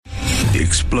The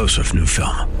explosive new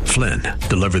film, Flynn,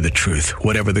 deliver the truth,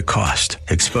 whatever the cost,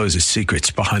 exposes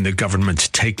secrets behind the government's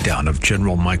takedown of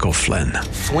General Michael Flynn.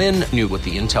 Flynn knew what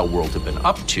the intel world had been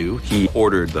up to. He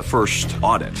ordered the first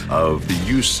audit of the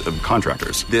use of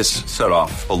contractors. This set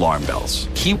off alarm bells.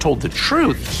 He told the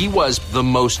truth. He was the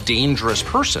most dangerous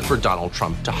person for Donald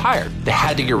Trump to hire. They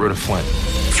had to get rid of Flynn.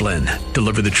 Flynn,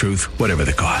 deliver the truth, whatever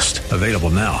the cost. Available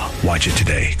now. Watch it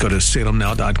today. Go to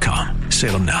salemnow.com.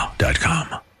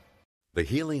 salemnow.com. The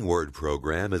Healing Word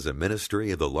program is a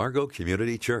ministry of the Largo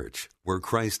Community Church, where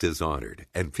Christ is honored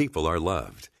and people are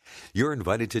loved. You're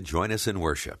invited to join us in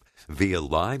worship via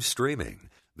live streaming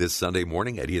this Sunday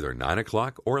morning at either 9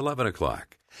 o'clock or 11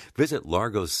 o'clock. Visit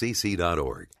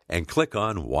largocc.org and click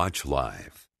on Watch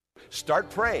Live. Start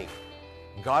praying.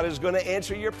 God is going to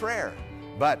answer your prayer.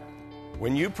 But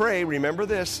when you pray, remember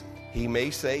this. He may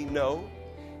say no.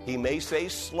 He may say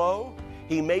slow.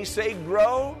 He may say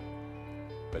grow.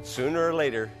 But sooner or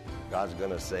later, God's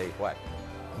going to say what?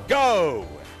 Go!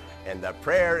 And the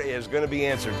prayer is going to be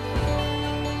answered.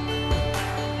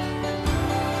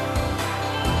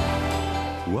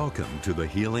 Welcome to the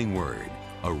Healing Word,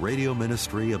 a radio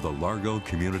ministry of the Largo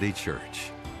Community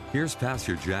Church. Here's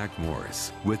Pastor Jack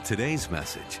Morris with today's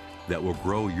message that will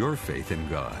grow your faith in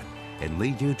God and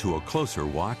lead you to a closer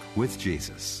walk with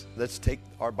Jesus. Let's take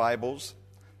our Bibles.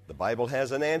 The Bible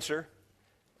has an answer.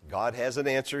 God has an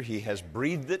answer. He has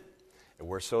breathed it, and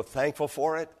we're so thankful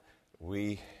for it.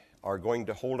 We are going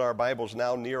to hold our Bibles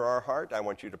now near our heart. I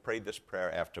want you to pray this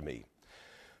prayer after me.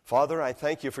 Father, I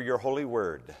thank you for your holy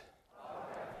word.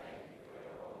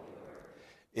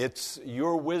 It's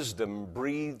your wisdom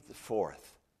breathed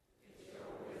forth.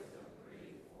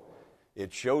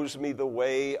 It shows me the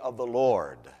way of the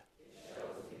Lord.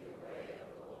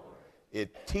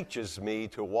 It teaches me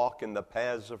to walk in the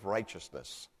paths of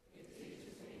righteousness.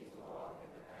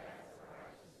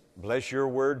 Bless your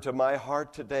word to my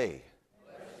heart today.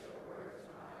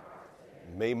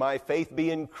 May my faith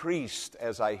be increased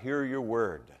as I hear your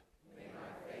word.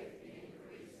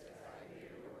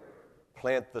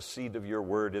 Plant the seed of your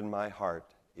word in my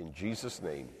heart. In Jesus'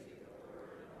 name.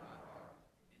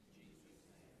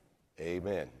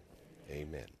 Amen.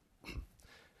 Amen.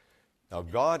 Now,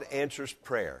 God answers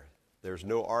prayer. There's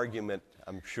no argument,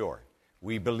 I'm sure.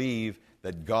 We believe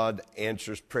that God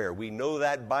answers prayer. We know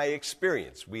that by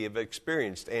experience. We have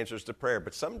experienced answers to prayer.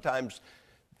 But sometimes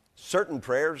certain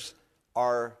prayers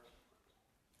are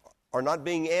not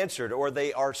being answered, or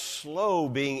they are slow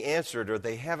being answered, or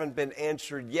they haven't been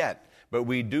answered yet. But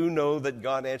we do know that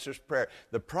God answers prayer.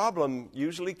 The problem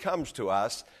usually comes to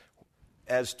us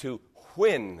as to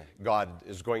when God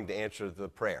is going to answer the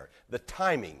prayer. The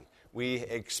timing. We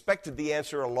expected the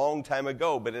answer a long time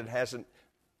ago, but it hasn't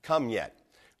come yet.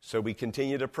 So we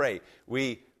continue to pray.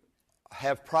 We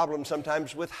have problems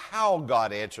sometimes with how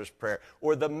God answers prayer,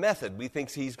 or the method. We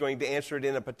think he's going to answer it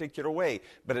in a particular way,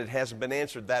 but it hasn't been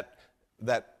answered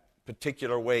that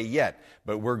particular way yet.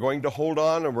 But we're going to hold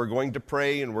on, and we're going to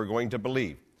pray, and we're going to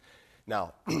believe.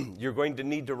 Now, you're going to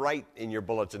need to write in your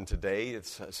bulletin today.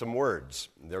 It's some words.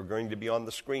 They're going to be on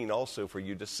the screen also for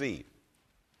you to see.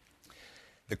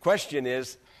 The question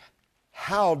is,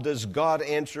 how does God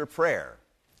answer prayer?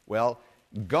 Well,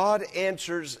 God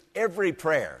answers every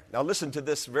prayer. Now listen to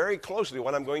this very closely,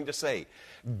 what I'm going to say.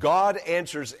 God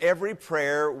answers every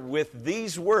prayer with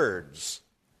these words,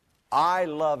 I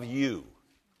love you.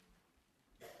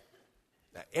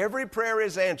 Now, every prayer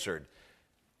is answered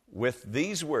with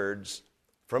these words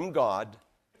from God,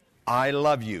 I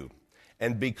love you.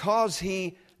 And because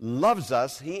he loves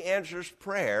us, he answers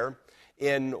prayer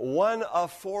in one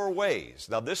of four ways.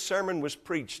 Now, this sermon was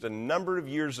preached a number of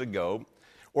years ago,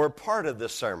 or part of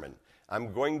this sermon.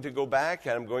 I'm going to go back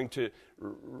and I'm going to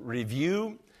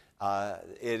review.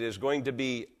 It is going to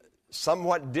be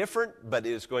somewhat different, but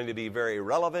it is going to be very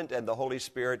relevant, and the Holy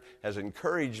Spirit has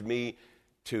encouraged me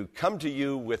to come to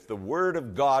you with the Word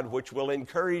of God, which will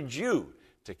encourage you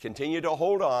to continue to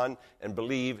hold on and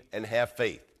believe and have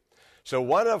faith. So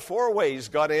one of four ways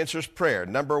God answers prayer.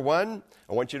 Number one,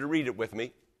 I want you to read it with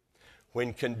me.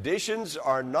 When conditions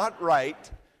are not right,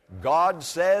 God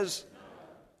says,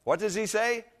 what does he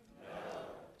say? No.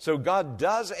 So God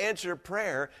does answer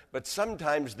prayer, but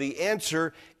sometimes the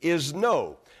answer is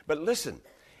no. But listen,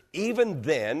 even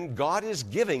then, God is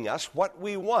giving us what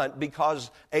we want, because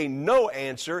a no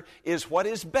answer is what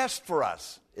is best for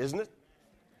us, isn't it?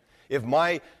 If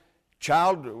my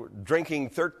child drinking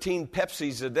 13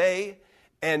 Pepsis a day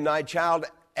and my child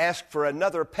asked for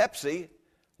another Pepsi,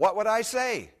 what would I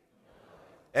say?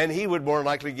 And he would more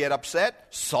likely get upset,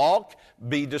 sulk,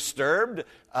 be disturbed,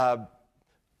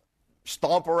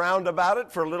 stomp around about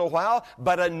it for a little while,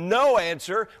 but a no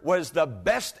answer was the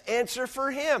best answer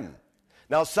for him.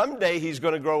 Now, someday he's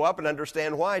going to grow up and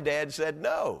understand why Dad said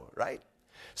no, right?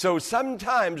 So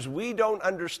sometimes we don't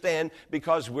understand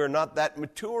because we're not that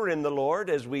mature in the Lord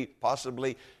as we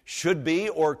possibly should be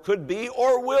or could be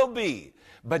or will be.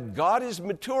 But God is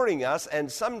maturing us,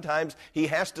 and sometimes he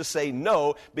has to say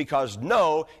no because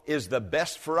no is the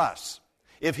best for us.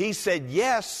 If he said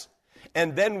yes,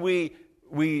 and then we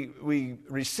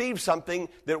received something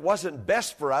that wasn't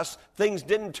best for us, things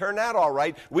didn't turn out all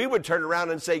right, we would turn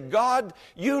around and say, God,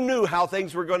 you knew how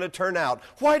things were going to turn out.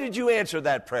 Why did you answer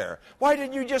that prayer? Why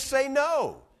didn't you just say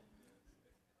no?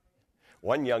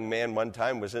 One young man one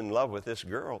time was in love with this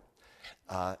girl.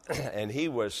 And he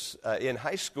was in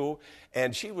high school,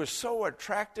 and she was so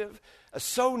attractive,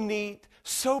 so neat,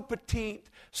 so petite,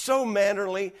 so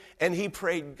mannerly, and he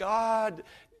prayed, God,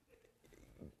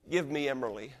 give me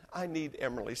Emily. I need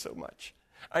Emily so much.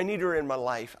 I need her in my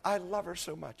life. I love her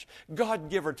so much. God,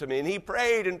 give her to me. And he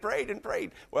prayed and prayed and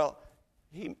prayed. Well,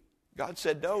 God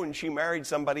said no, and she married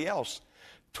somebody else.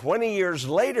 20 years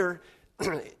later,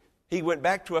 he went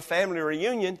back to a family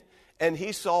reunion, and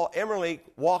he saw Emily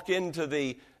walk into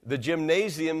the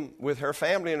gymnasium with her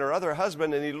family and her other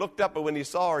husband, and he looked up, and when he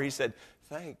saw her, he said,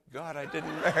 thank God I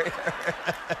didn't marry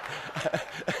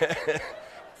her.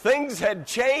 Things had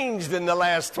changed in the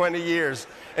last 20 years.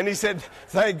 And he said,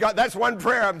 thank God, that's one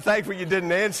prayer I'm thankful you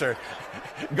didn't answer.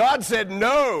 God said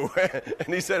no.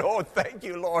 And he said, oh, thank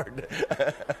you, Lord.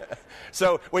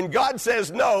 So when God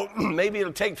says no, maybe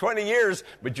it'll take 20 years,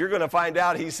 but you're going to find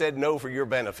out he said no for your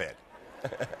benefit.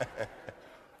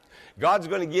 God's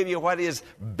going to give you what is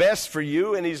best for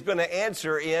you, and he's going to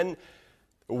answer in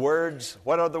words.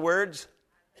 What are the words?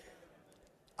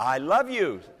 I love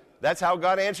you. That's how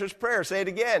God answers prayer. Say it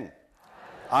again.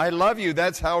 I love you.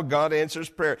 That's how God answers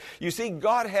prayer. You see,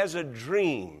 God has a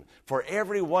dream for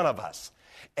every one of us.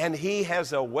 And he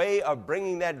has a way of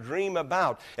bringing that dream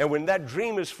about. And when that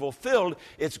dream is fulfilled,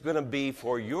 it's going to be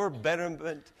for your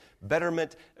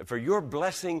betterment, for your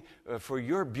blessing, for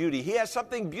your beauty. He has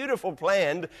something beautiful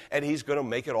planned, and he's going to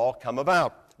make it all come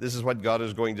about. This is what God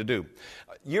is going to do.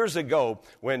 Years ago,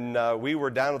 when we were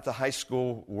down at the high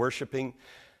school worshiping,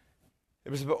 it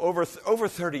was over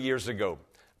 30 years ago.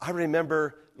 I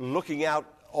remember looking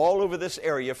out all over this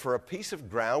area for a piece of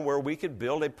ground where we could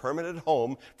build a permanent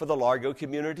home for the Largo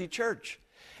Community Church.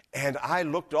 And I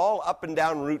looked all up and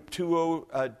down Route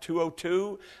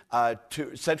 202,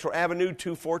 to Central Avenue,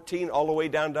 214, all the way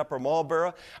down to Upper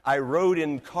Marlboro. I rode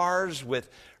in cars with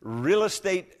real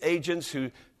estate agents who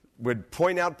would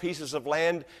point out pieces of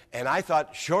land, and I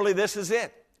thought, surely this is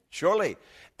it. Surely.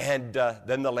 And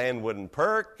then the land wouldn't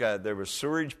perk. There were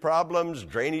sewerage problems,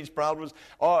 drainage problems,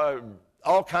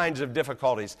 all kinds of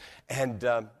difficulties. And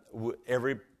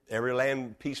every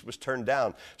land piece was turned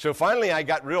down. So finally I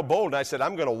got real bold, and I said,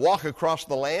 I'm going to walk across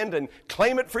the land and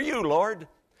claim it for you, Lord.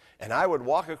 And I would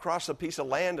walk across a piece of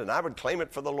land, and I would claim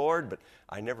it for the Lord, but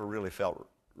I never really felt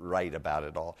right about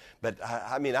it all. But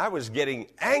I was getting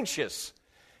anxious.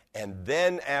 And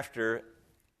then after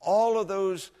all of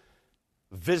those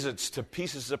visits to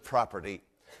pieces of property,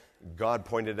 God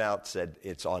pointed out, said,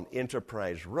 it's on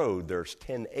Enterprise Road. There's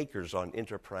 10 acres on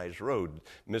Enterprise Road.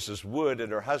 Mrs. Wood and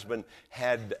her husband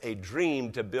had a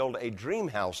dream to build a dream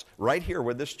house right here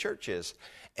where this church is.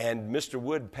 And Mr.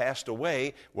 Wood passed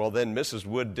away. Well, then Mrs.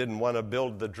 Wood didn't want to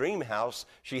build the dream house.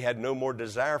 She had no more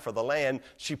desire for the land.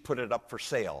 She put it up for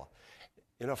sale.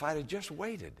 If I had just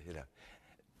waited,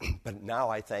 But now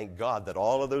I thank God that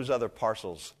all of those other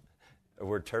parcels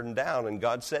were turned down, and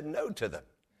God said no to them.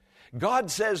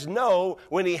 God says no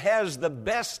when he has the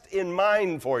best in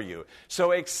mind for you.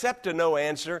 So accept a no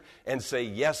answer and say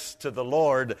yes to the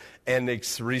Lord and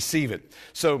receive it.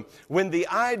 So when the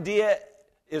idea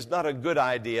is not a good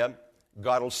idea,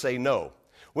 God will say no.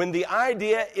 When the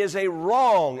idea is a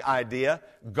wrong idea,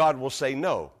 God will say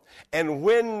no. And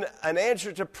when an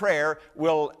answer to prayer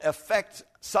will affect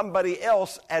somebody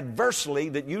else adversely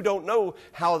that you don't know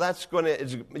how that's going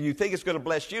to, you think it's going to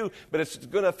bless you, but it's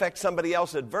going to affect somebody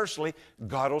else adversely,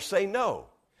 God will say no.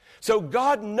 So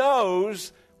God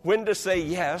knows when to say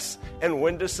yes and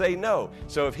when to say no.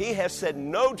 So if he has said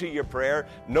no to your prayer,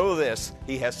 know this,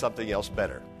 he has something else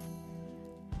better.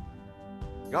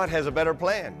 God has a better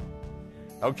plan.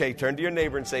 Okay, turn to your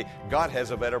neighbor and say, God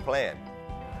has a better plan.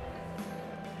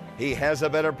 He has a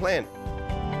better plan.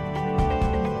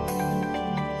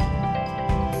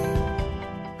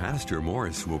 Pastor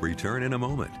Morris will return in a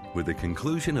moment with the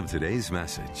conclusion of today's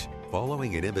message,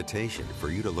 following an invitation for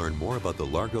you to learn more about the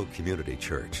Largo Community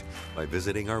Church by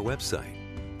visiting our website,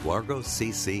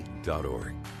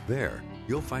 largocc.org. There,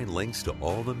 You'll find links to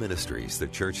all the ministries the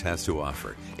church has to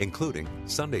offer, including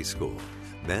Sunday school,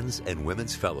 men's and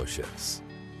women's fellowships,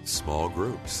 small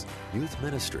groups, youth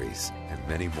ministries, and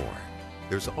many more.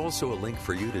 There's also a link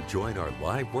for you to join our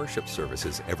live worship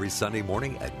services every Sunday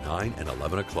morning at 9 and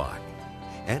 11 o'clock,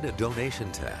 and a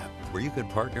donation tab where you can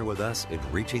partner with us in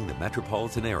reaching the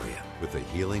metropolitan area with the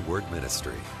Healing Word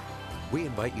Ministry. We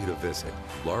invite you to visit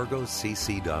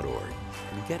largocc.org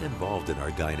and get involved in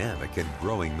our dynamic and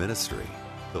growing ministry,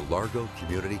 the Largo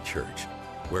Community Church,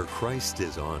 where Christ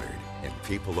is honored and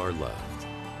people are loved.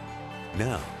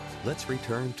 Now, let's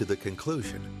return to the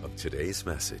conclusion of today's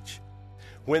message.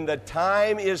 When the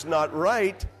time is not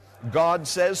right, God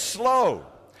says slow.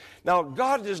 Now,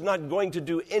 God is not going to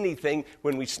do anything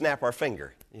when we snap our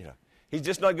finger. He's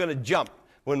just not going to jump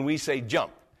when we say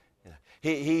jump.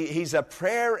 He's a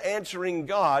prayer-answering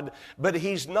God, but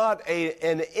He's not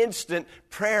an instant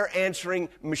prayer-answering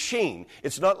machine.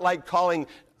 It's not like calling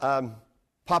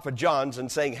Papa John's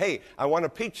and saying, hey, I want a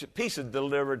pizza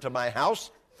delivered to my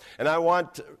house, and I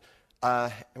want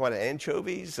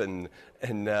anchovies and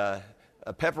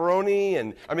pepperoni,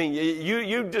 and I mean,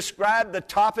 you describe the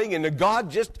topping, and God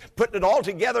just putting it all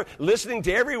together, listening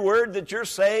to every word that you're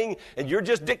saying, and you're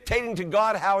just dictating to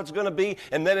God how it's going to be,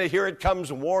 and then here it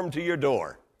comes warm to your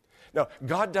door. No,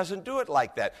 God doesn't do it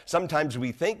like that. Sometimes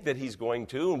we think that He's going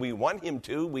to, and we want Him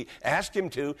to, we ask Him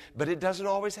to, but it doesn't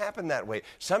always happen that way.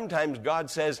 Sometimes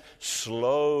God says,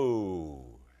 slow.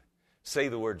 Say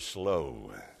the word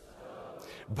slow.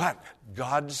 But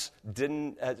God's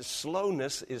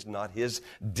slowness is not His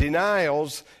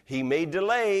denials. He may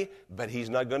delay, but He's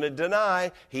not going to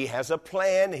deny. He has a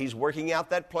plan. He's working out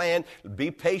that plan.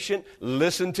 Be patient.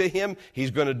 Listen to Him.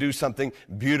 He's going to do something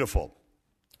beautiful.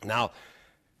 Now,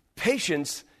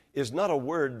 patience is not a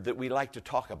word that we like to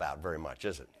talk about very much,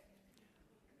 is it?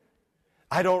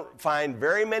 I don't find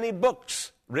very many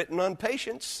books written on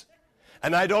patience,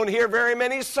 and I don't hear very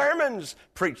many sermons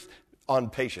preached on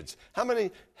patience. How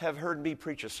many have heard me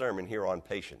preach a sermon here on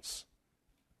patience?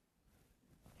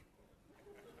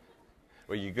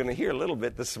 Well, you're going to hear a little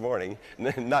bit this morning,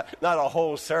 not a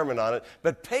whole sermon on it,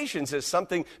 but patience is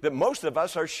something that most of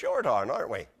us are short on, aren't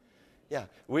we? Yeah,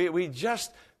 we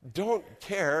just don't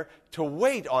care to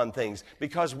wait on things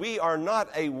because we are not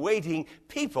a waiting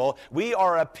people. We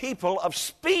are a people of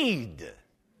speed.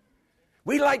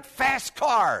 We like fast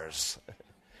cars.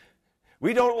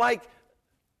 We don't like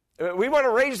We want to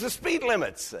raise the speed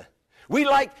limits. We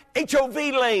like HOV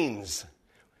lanes.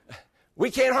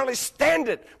 We can't hardly stand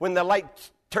it when the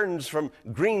light turns from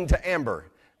green to amber.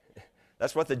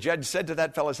 That's what the judge said to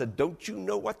that fellow. He said, don't you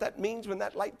know what that means when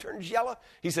that light turns yellow?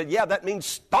 He said, yeah, that means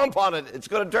stomp on it. It's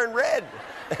going to turn red.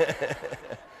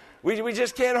 We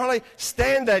just can't hardly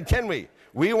stand that, can we?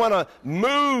 We want to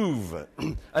move.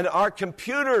 And our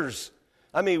computers,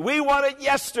 we want it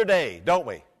yesterday, don't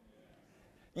we?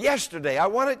 Yesterday. I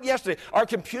want it yesterday. Our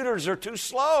computers are too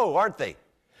slow, aren't they?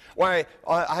 Why,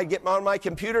 I get on my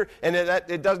computer, and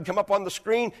it doesn't come up on the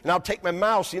screen, and I'll take my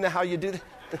mouse. You know how you do that?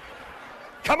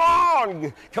 Come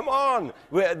on.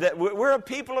 We're a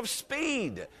people of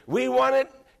speed. We want it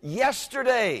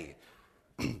yesterday.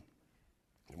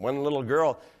 One little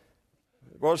girl,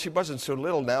 well, she wasn't so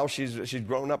little now. She's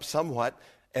grown up somewhat,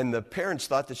 and the parents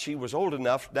thought that she was old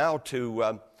enough now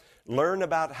to learn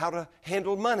about how to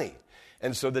handle money.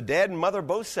 And so the dad and mother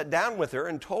both sat down with her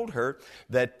and told her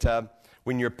that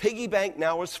when your piggy bank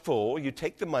now is full, you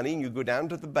take the money and you go down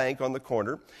to the bank on the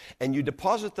corner and you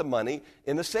deposit the money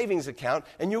in the savings account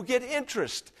and you'll get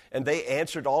interest. And they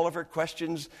answered all of her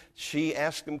questions. She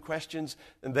asked them questions,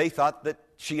 and they thought that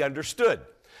she understood.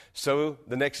 So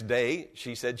the next day,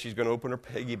 she said she's going to open her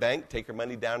piggy bank, take her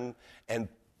money down, and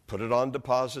put it on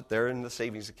deposit there in the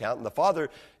savings account. And the father,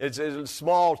 it's a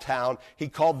small town, he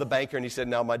called the banker and he said,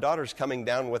 now my daughter's coming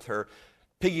down with her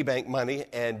piggy bank money,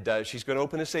 and she's going to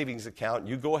open a savings account.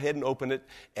 You go ahead and open it,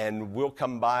 and we'll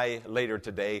come by later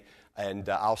today, and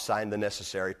I'll sign the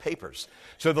necessary papers.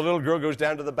 So the little girl goes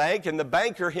down to the bank, and the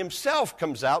banker himself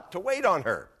comes out to wait on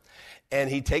her.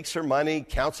 And he takes her money,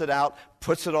 counts it out,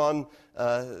 puts it on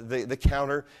the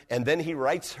counter, and then he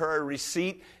writes her a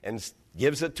receipt and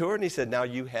gives it to her, and he said, now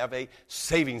you have a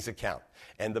savings account.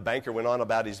 And the banker went on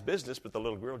about his business, but the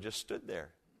little girl just stood there.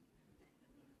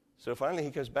 So finally he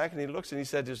comes back and he looks and he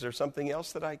said, is there something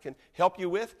else that I can help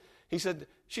you with?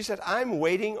 She said, I'm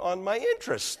waiting on my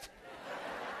interest.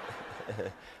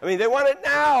 They want it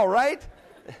now, right?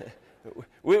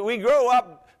 We grow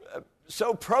up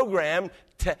so programmed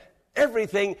to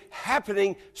everything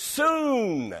happening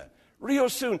soon, real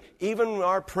soon. Even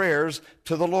our prayers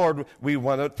to the Lord, we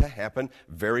want it to happen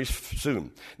very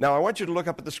soon. Now, I want you to look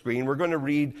up at the screen. We're going to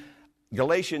read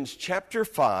Galatians chapter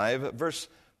 5, verse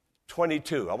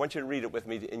 22. I want you to read it with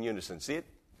me in unison. See it?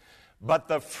 But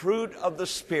the fruit of the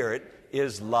Spirit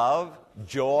is love,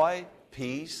 joy,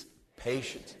 peace,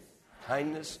 patience,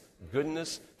 kindness,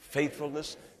 goodness,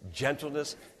 faithfulness,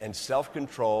 gentleness, and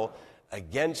self-control.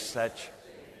 Against such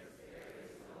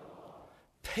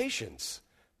patience.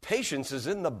 Patience is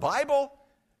in the Bible.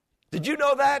 Did you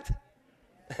know that?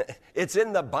 It's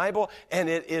in the Bible, and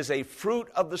it is a fruit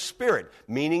of the Spirit,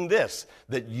 meaning this,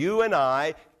 that you and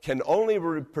I can only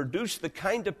produce the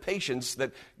kind of patience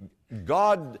that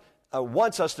God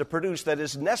wants us to produce, that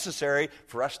is necessary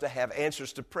for us to have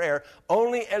answers to prayer,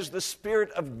 only as the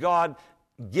Spirit of God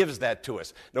gives that to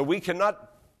us. Now, we cannot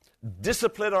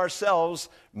discipline ourselves,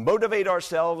 motivate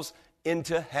ourselves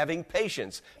into having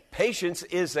patience. Patience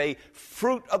is a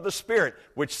fruit of the Spirit,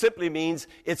 which simply means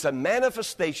it's a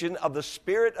manifestation of the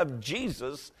Spirit of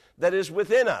Jesus that is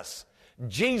within us.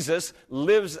 Jesus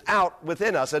lives out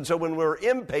within us. And so when we're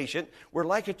impatient, we're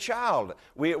like a child.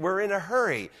 We're in a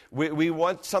hurry. We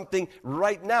want something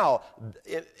right now.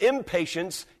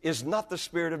 Impatience is not the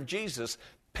Spirit of Jesus.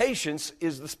 Patience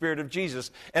is the Spirit of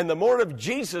Jesus. And the more of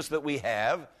Jesus that we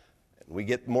have, we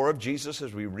get more of Jesus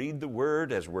as we read the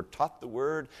Word, as we're taught the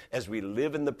Word, as we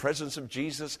live in the presence of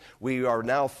Jesus. We are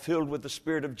now filled with the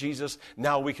Spirit of Jesus.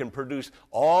 Now we can produce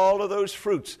all of those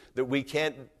fruits that we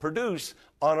can't produce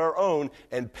on our own,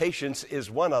 and patience is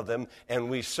one of them, and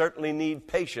we certainly need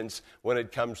patience when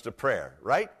it comes to prayer,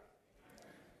 right?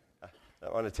 I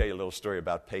want to tell you a little story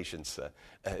about patience.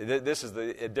 This is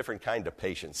a different kind of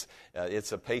patience.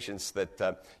 It's a patience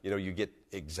that, you get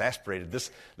exasperated.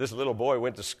 This little boy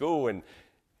went to school, and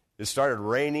it started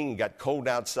raining and got cold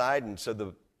outside, and so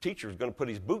the teacher was going to put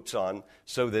his boots on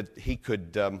so that he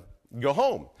could go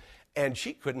home. And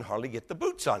she couldn't hardly get the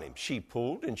boots on him. She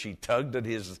pulled and she tugged at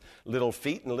his little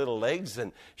feet and little legs,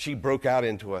 and she broke out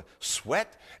into a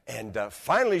sweat, and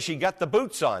finally she got the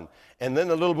boots on. And then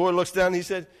the little boy looks down and he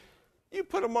said, "You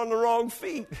put them on the wrong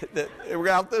feet. They were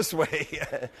out this way."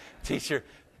 Teacher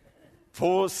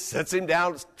pulls, sets him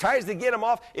down, tries to get him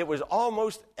off. It was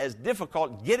almost as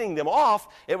difficult getting them off.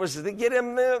 It was to get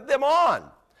them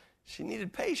on. She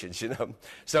needed patience,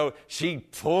 So she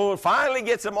finally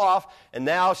gets them off, and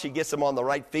now she gets them on the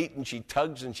right feet, and she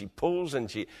tugs and she pulls and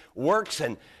she works,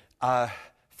 and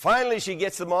finally she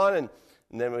gets them on, and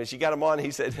then when she got them on,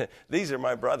 he said, "These are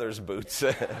my brother's boots."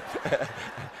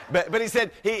 but he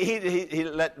said he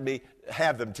let me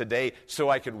have them today so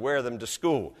I could wear them to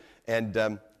school.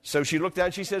 And so she looked down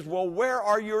and she says, "Well, where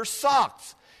are your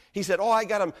socks?" He said, "Oh, I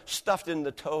got them stuffed in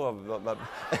the toe of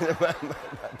my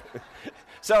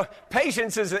So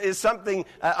patience is something,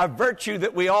 a virtue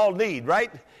that we all need,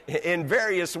 right? In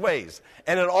various ways.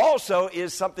 And it also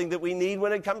is something that we need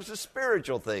when it comes to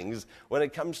spiritual things. When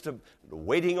it comes to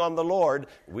waiting on the Lord,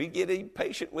 we get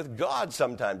impatient with God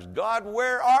sometimes. God,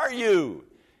 where are you?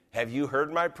 Have you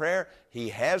heard my prayer? He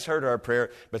has heard our prayer,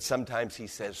 but sometimes he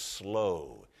says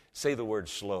slow. Say the word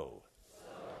slow.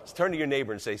 Let's turn to your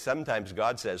neighbor and say, sometimes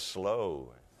God says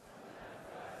slow.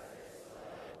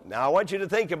 Now, I want you to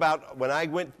think about when I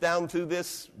went down through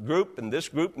this group and this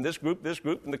group and this group, this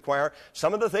group in the choir,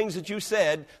 some of the things that you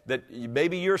said that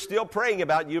maybe you're still praying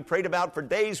about, you prayed about for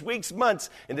days, weeks,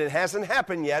 months, and it hasn't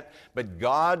happened yet. But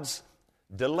God's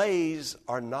delays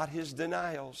are not his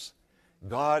denials.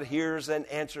 God hears and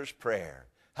answers prayer.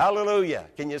 Hallelujah.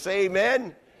 Can you say amen?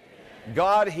 Amen.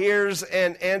 God hears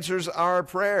and answers our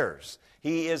prayers.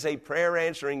 He is a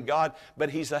prayer-answering God, but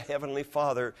he's a heavenly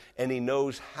Father, and he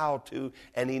knows how to,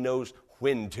 and he knows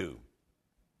when to.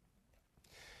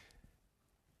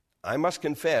 I must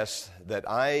confess that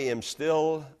I am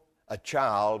still a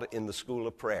child in the school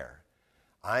of prayer.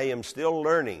 I am still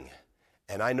learning,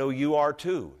 and I know you are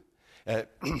too.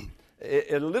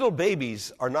 Little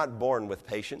babies are not born with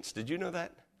patience. Did you know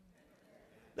that?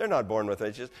 They're not born with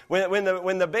patience. When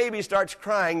the baby starts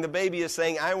crying, the baby is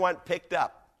saying, "I want picked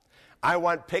up. I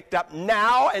want picked up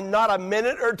now and not a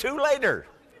minute or two later.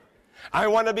 I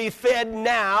want to be fed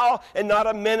now and not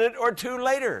a minute or two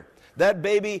later." That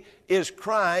baby is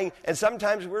crying, and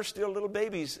sometimes we're still little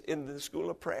babies in the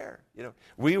school of prayer.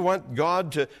 We want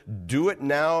God to do it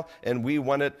now, and we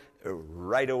want it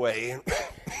right away.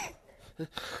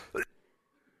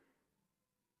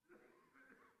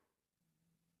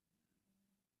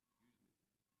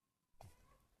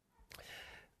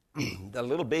 The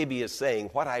little baby is saying,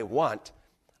 "What I want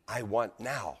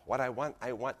now. What I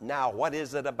want now. What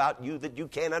is it about you that you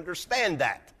can't understand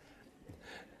that?"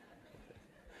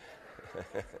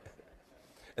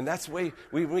 And that's the way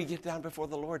when we get down before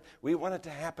the Lord, we want it to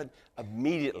happen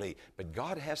immediately. But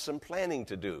God has some planning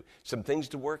to do, some things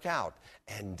to work out.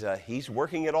 And He's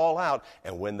working it all out.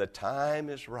 And when the time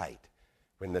is right,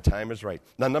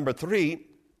 Now, number 3,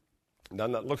 now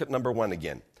look at number 1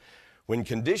 again. When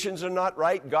conditions are not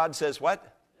right, God says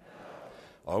what?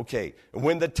 No. Okay.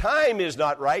 When the time is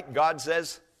not right, God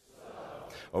says?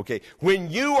 No. Okay. When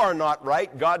you are not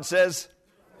right, God says?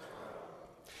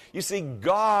 You see,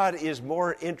 God is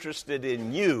more interested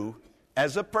in you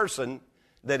as a person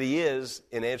than He is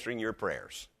in answering your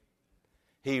prayers.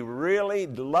 He really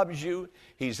loves you.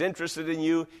 He's interested in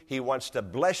you. He wants to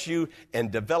bless you and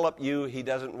develop you. He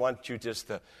doesn't want you just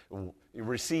to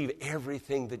receive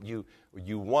everything that you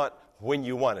want when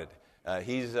you want it.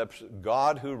 He's a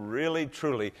God who really,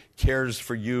 truly cares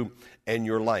for you and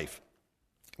your life.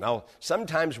 Now,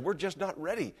 sometimes we're just not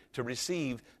ready to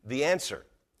receive the answer.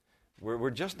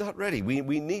 We're just not ready.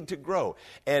 We need to grow.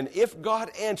 And if God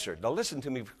answered, now listen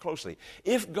to me closely,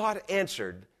 if God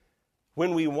answered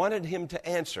when we wanted Him to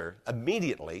answer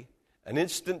immediately, an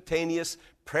instantaneous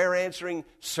prayer-answering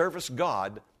service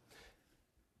God,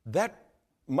 that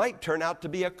might turn out to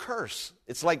be a curse.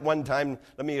 It's like one time,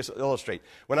 let me illustrate.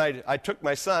 When I took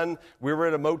my son, we were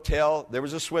at a motel, there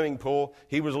was a swimming pool,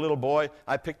 he was a little boy,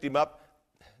 I picked him up.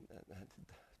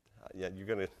 Yeah, you're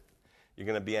going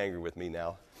to be angry with me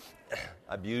now.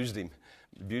 I abused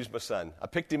my son. I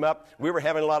picked him up, we were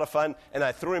having a lot of fun, and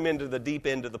I threw him into the deep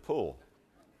end of the pool.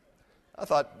 I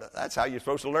thought, that's how you're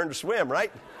supposed to learn to swim,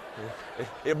 right?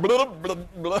 Blub, blub,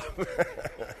 blub.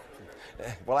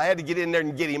 Well, I had to get in there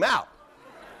and get him out.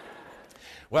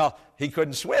 Well, he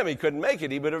couldn't swim. He couldn't make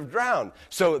it. He would have drowned.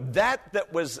 So that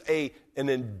was an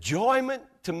enjoyment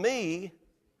to me.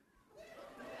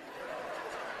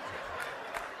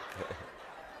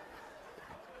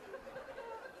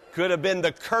 Could have been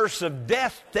the curse of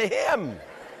death to him.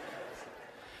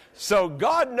 So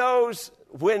God knows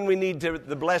when we need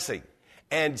the blessing.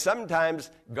 And sometimes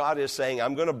God is saying,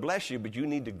 I'm going to bless you, but you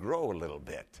need to grow a little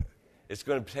bit. It's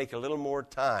going to take a little more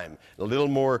time, a little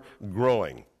more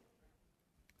growing.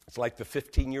 It's like the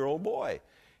 15-year-old boy.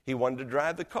 He wanted to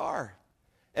drive the car.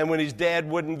 And when his dad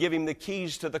wouldn't give him the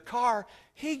keys to the car,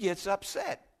 he gets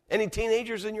upset. Any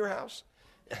teenagers in your house?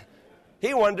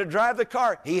 He wanted to drive the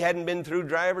car. He hadn't been through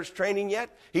driver's training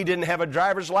yet. He didn't have a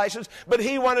driver's license, but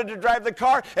he wanted to drive the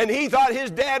car, and he thought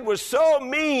his dad was so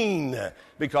mean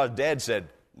because Dad said,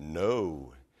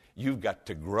 no, you've got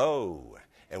to grow.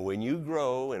 And when you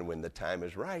grow and when the time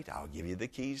is right, I'll give you the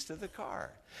keys to the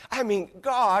car. I mean,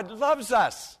 God loves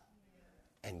us.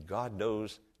 And God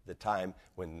knows the time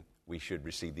when we should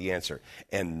receive the answer.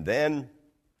 And then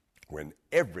when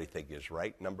everything is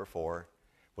right, number 4,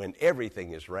 when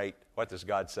everything is right, what does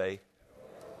God say?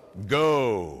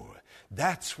 Go.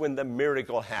 That's when the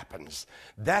miracle happens.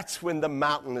 That's when the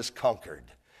mountain is conquered.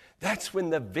 That's when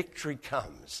the victory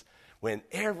comes. When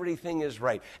everything is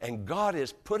right. And God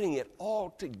is putting it all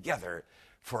together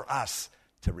for us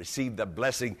to receive the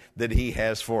blessing that He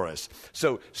has for us.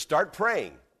 So start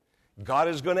praying. God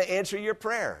is going to answer your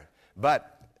prayer.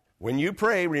 But when you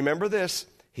pray, remember this.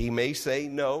 He may say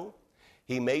no.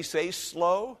 He may say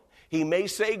slow. He may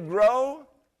say grow.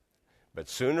 But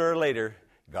sooner or later,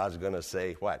 God's going to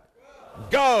say what?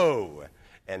 Go!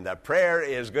 And the prayer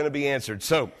is going to be answered.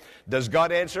 So, does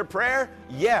God answer prayer?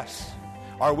 Yes.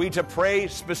 Are we to pray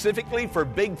specifically for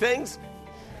big things?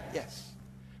 Yes.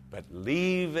 But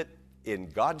leave it in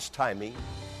God's timing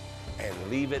and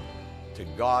leave it to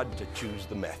God to choose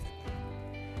the method.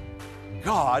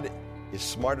 God is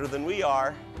smarter than we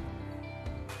are,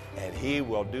 and He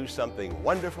will do something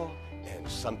wonderful and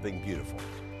something beautiful.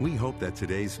 We hope that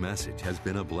today's message has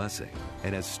been a blessing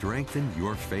and has strengthened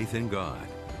your faith in God.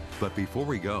 But before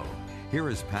we go, here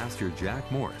is Pastor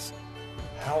Jack Morris.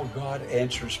 How God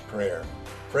answers prayer.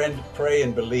 Friend, pray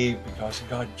and believe because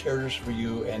God cares for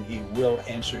you and He will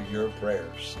answer your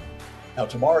prayers. Now,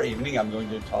 tomorrow evening, I'm going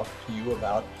to talk to you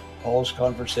about Paul's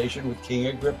conversation with King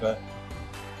Agrippa.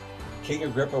 King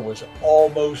Agrippa was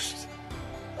almost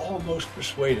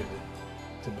persuaded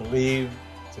to believe,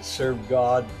 to serve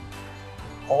God.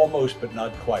 Almost, but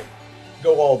not quite.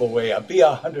 Go all the way up. Be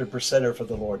 100%er for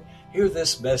the Lord. Hear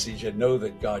this message and know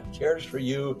that God cares for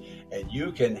you and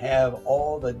you can have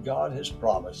all that God has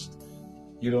promised.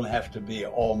 You don't have to be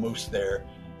almost there.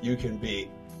 You can be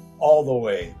all the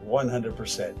way,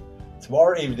 100%.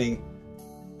 Tomorrow evening,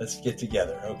 let's get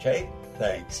together, okay?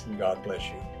 Thanks, and God bless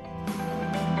you.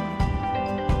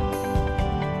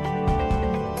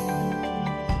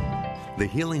 The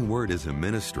Healing Word is a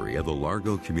ministry of the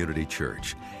Largo Community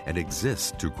Church and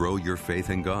exists to grow your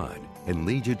faith in God and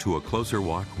lead you to a closer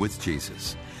walk with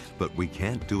Jesus. But we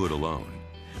can't do it alone.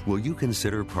 Will you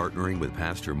consider partnering with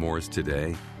Pastor Morris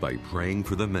today by praying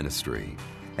for the ministry?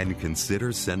 And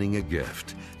consider sending a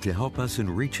gift to help us in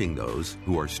reaching those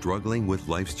who are struggling with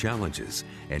life's challenges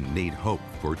and need hope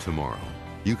for tomorrow.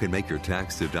 You can make your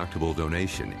tax-deductible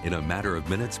donation in a matter of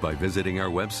minutes by visiting our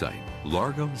website,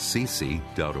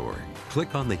 largocc.org.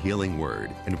 Click on the Healing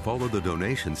Word and follow the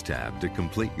Donations tab to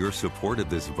complete your support of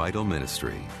this vital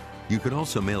ministry. You can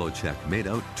also mail a check made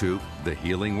out to The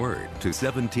Healing Word to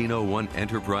 1701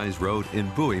 Enterprise Road in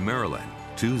Bowie, Maryland,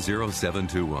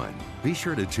 20721. Be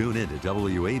sure to tune in to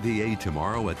WAVA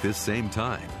tomorrow at this same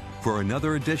time for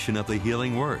another edition of The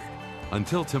Healing Word.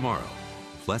 Until tomorrow,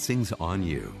 blessings on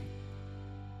you.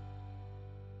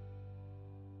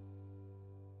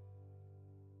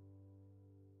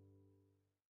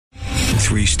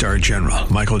 Three-star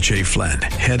General Michael J. Flynn,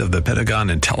 head of the Pentagon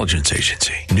Intelligence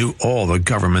Agency, knew all the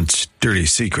government's dirty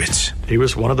secrets. He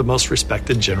was one of the most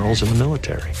respected generals in the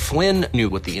military. Flynn knew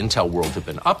what the intel world had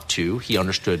been up to. He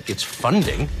understood its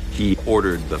funding. He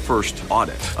ordered the first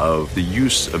audit of the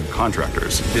use of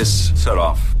contractors. This set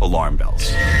off alarm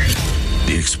bells.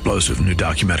 The explosive new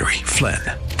documentary, Flynn,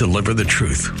 Deliver the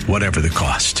Truth, Whatever the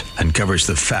Cost, uncovers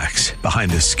the facts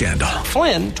behind this scandal.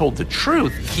 Flynn told the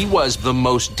truth. He was the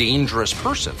most dangerous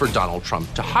person for Donald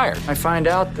Trump to hire. I find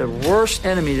out the worst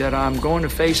enemy that I'm going to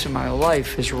face in my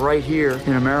life is right here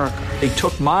in America. They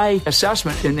took my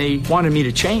assessment and they wanted me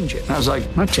to change it. And I was like,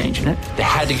 I'm not changing it. They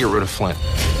had to get rid of Flynn.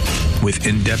 With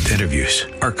in-depth interviews,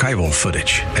 archival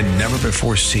footage, and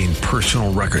never-before-seen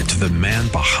personal records of the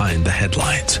man behind the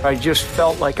headlines. I just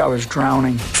felt like I was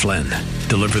drowning. Flynn,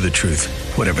 Deliver the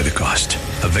Truth, Whatever the Cost.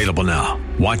 Available now.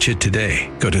 Watch it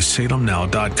today. Go to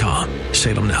salemnow.com.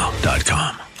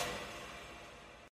 salemnow.com.